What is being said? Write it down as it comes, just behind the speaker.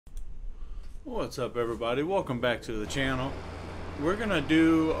What's up, everybody? Welcome back to the channel. We're gonna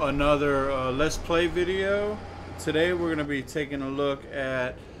do another Let's Play video. Today we're gonna be taking a look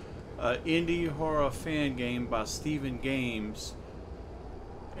at an indie horror fan game by Stephen Games,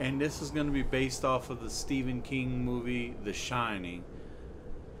 and this is gonna be based off of the Stephen King movie The Shining.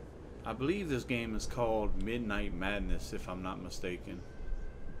 I believe this game is called Midnight Madness, if I'm not mistaken.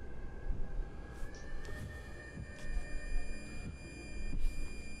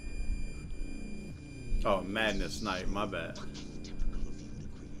 Oh, Madness Night, my bad.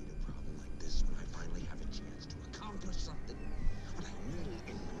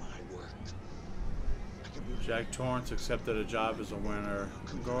 Jack Torrance accepted a job as a winter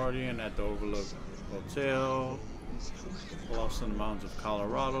guardian at the Overlook Hotel, lost in the mountains of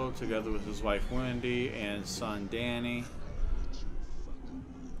Colorado, together with his wife Wendy and son Danny.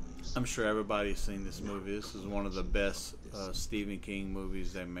 I'm sure everybody's seen this movie. This is one of the best Stephen King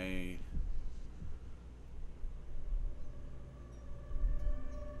movies they made.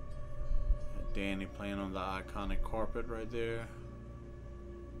 Danny playing on the iconic carpet right there.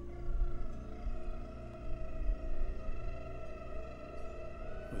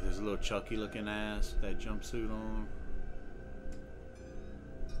 With his little Chucky looking ass, that jumpsuit on.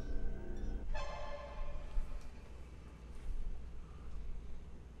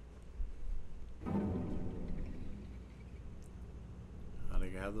 How they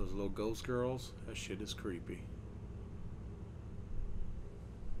have those little ghost girls? That shit is creepy.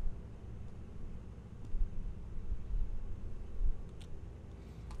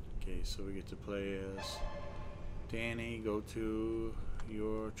 Okay, so we get to play as Danny. Go to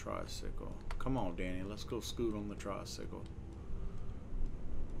your tricycle. Come on, Danny, let's go scoot on the tricycle.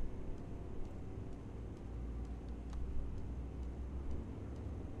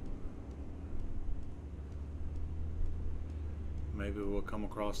 Maybe we'll come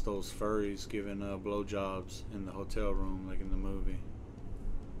across those furries giving blowjobs in the hotel room like in the movie.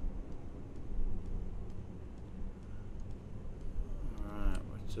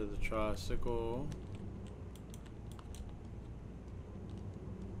 To the tricycle.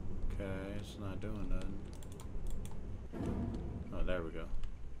 Okay, it's not doing nothing. Oh, there we go.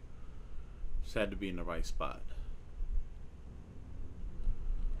 Just had to be in the right spot.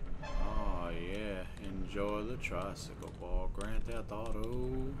 Oh yeah, enjoy the tricycle ball. Grand Theft Auto.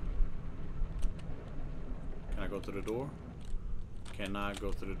 Can I go through the door? Cannot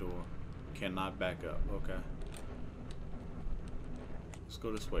go through the door. Cannot back up. Okay. Let's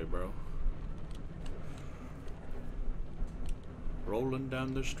go this way, bro. Rolling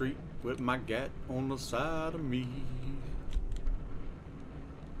down the street with my gat on the side of me.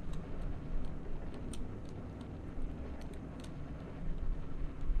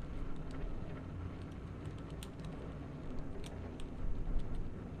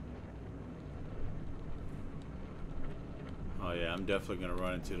 Oh yeah, I'm definitely gonna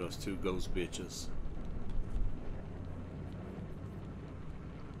run into those two ghost bitches.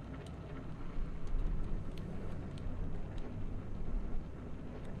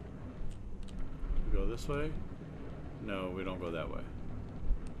 Go this way? No, we don't go that way.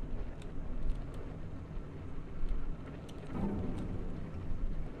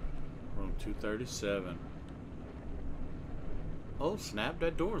 Room 237. Oh snap,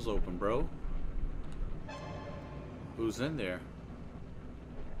 that door's open, bro. Who's in there?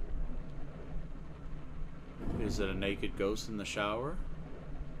 Is it a naked ghost in the shower?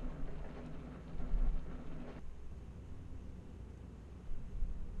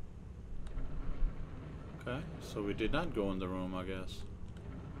 Okay, so we did not go in the room, I guess.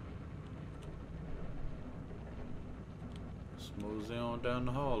 Let's mosey on down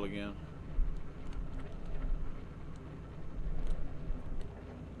the hall again.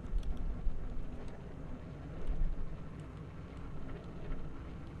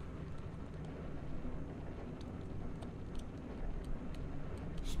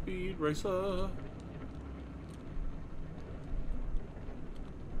 Speed racer.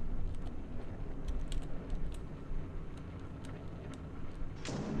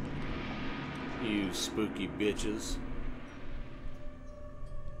 You spooky bitches.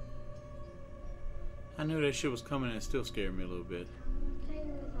 I knew that shit was coming and it still scared me a little bit.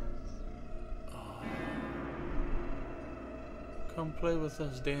 Oh. Come play with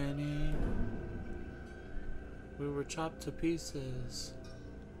us, Danny. We were chopped to pieces.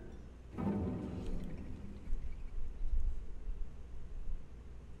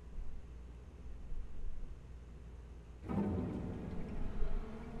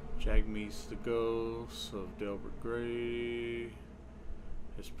 Jack meets the ghost of Delbert Grady.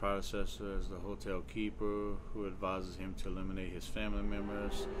 his predecessor as the hotel keeper, who advises him to eliminate his family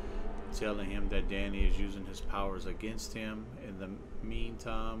members, telling him that Danny is using his powers against him. In the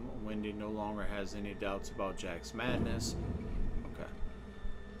meantime, Wendy no longer has any doubts about Jack's madness. Okay.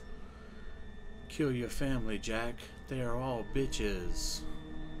 Kill your family, Jack. They are all bitches.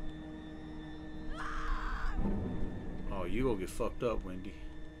 Oh, you gonna get fucked up, Wendy.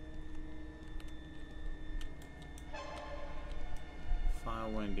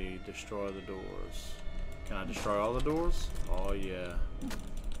 Find Wendy, destroy the doors. Can I destroy all the doors? Oh yeah.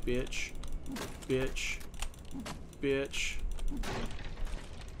 Bitch. Bitch. Bitch.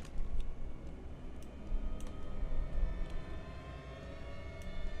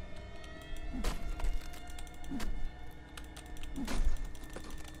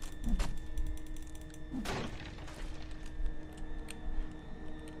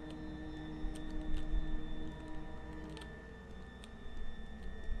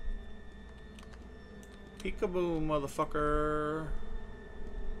 Peekaboo, motherfucker.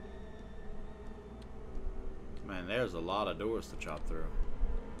 Man, there's a lot of doors to chop through.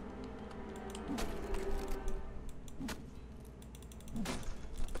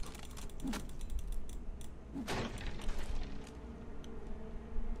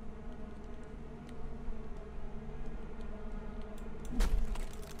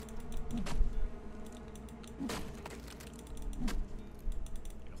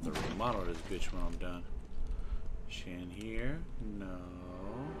 Have to remodel this bitch when I'm done. She in here? No.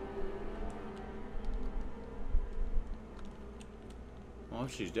 Well,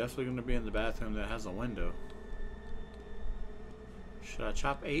 she's definitely going to be in the bathroom that has a window. Should I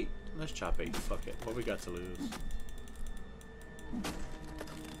chop 8? Let's chop 8. Fuck it. What we got to lose?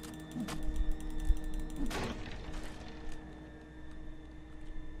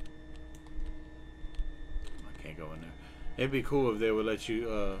 I can't go in there. It'd be cool if they would let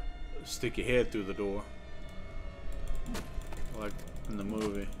you stick your head through the door. Like in the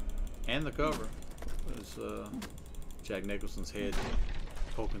movie. And the cover. It's Jack Nicholson's head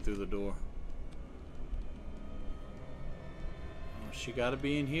poking through the door. Oh, she gotta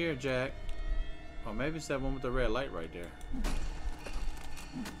be in here, Jack. Or maybe it's that one with the red light right there.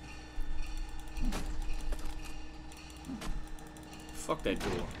 Fuck that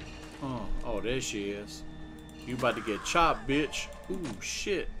door. Oh, there she is. You about to get chopped, bitch. Ooh,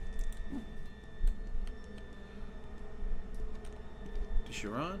 shit. Did she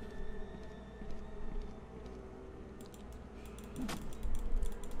run?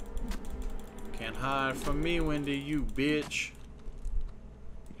 Can't hide from me, Wendy, you bitch.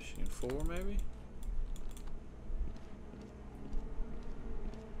 Is she in 4, maybe?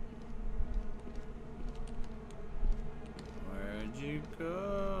 Where'd you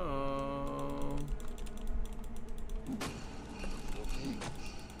go?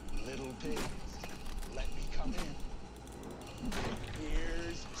 Little pigs, let me come in.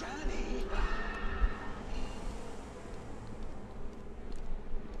 Here's Johnny.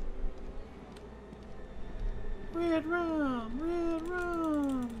 Red rum, red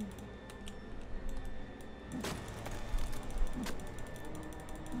rum.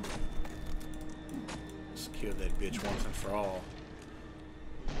 Let's kill that bitch once and for all.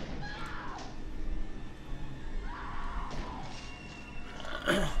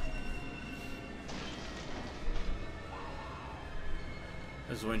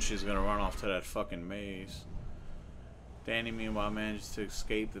 This is when she's gonna run off to that fucking maze. Danny, meanwhile, manages to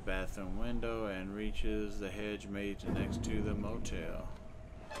escape the bathroom window and reaches the hedge made next to the motel.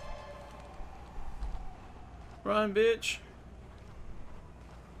 Run, bitch!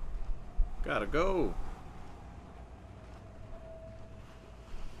 Gotta go!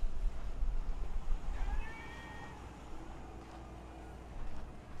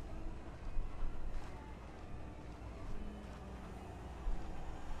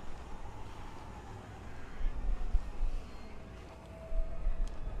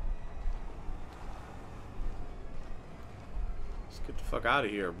 Get the fuck out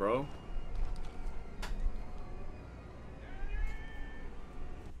of here, bro.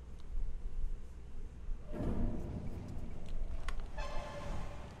 Oh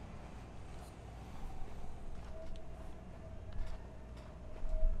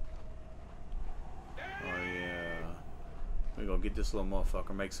yeah. We're gonna get this little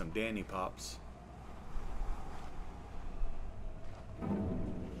motherfucker, make some Danny pops.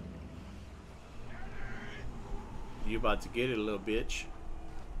 You about to get it, little bitch.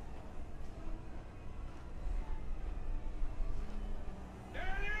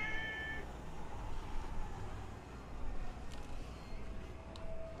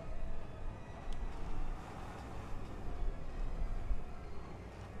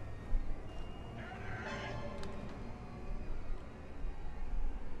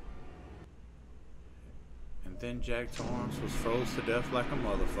 then Jack Torrance was froze to death like a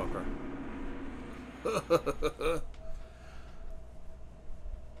motherfucker.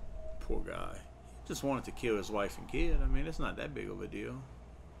 Poor guy. He just wanted to kill his wife and kid. I mean, it's not that big of a deal.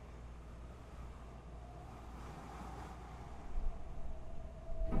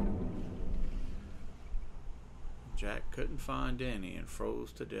 Jack couldn't find Danny and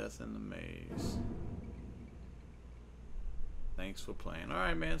froze to death in the maze. Thanks for playing.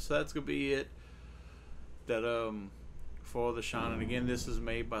 Alright, man, so that's gonna be it. That for The Shining. Again, this is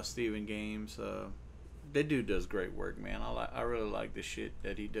made by Steven Games. That dude does great work, man. I really like the shit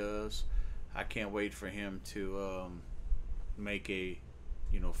that he does. I can't wait for him to make a,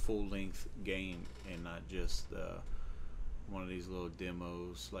 you know, full-length game and not just one of these little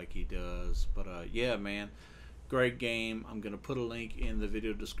demos like he does. But yeah, man, great game. I'm gonna put a link in the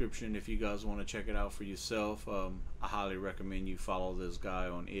video description if you guys want to check it out for yourself. I highly recommend you follow this guy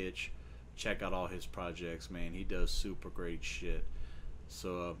on Itch. Check out all his projects, man. He does super great shit.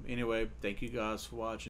 So anyway, thank you guys for watching.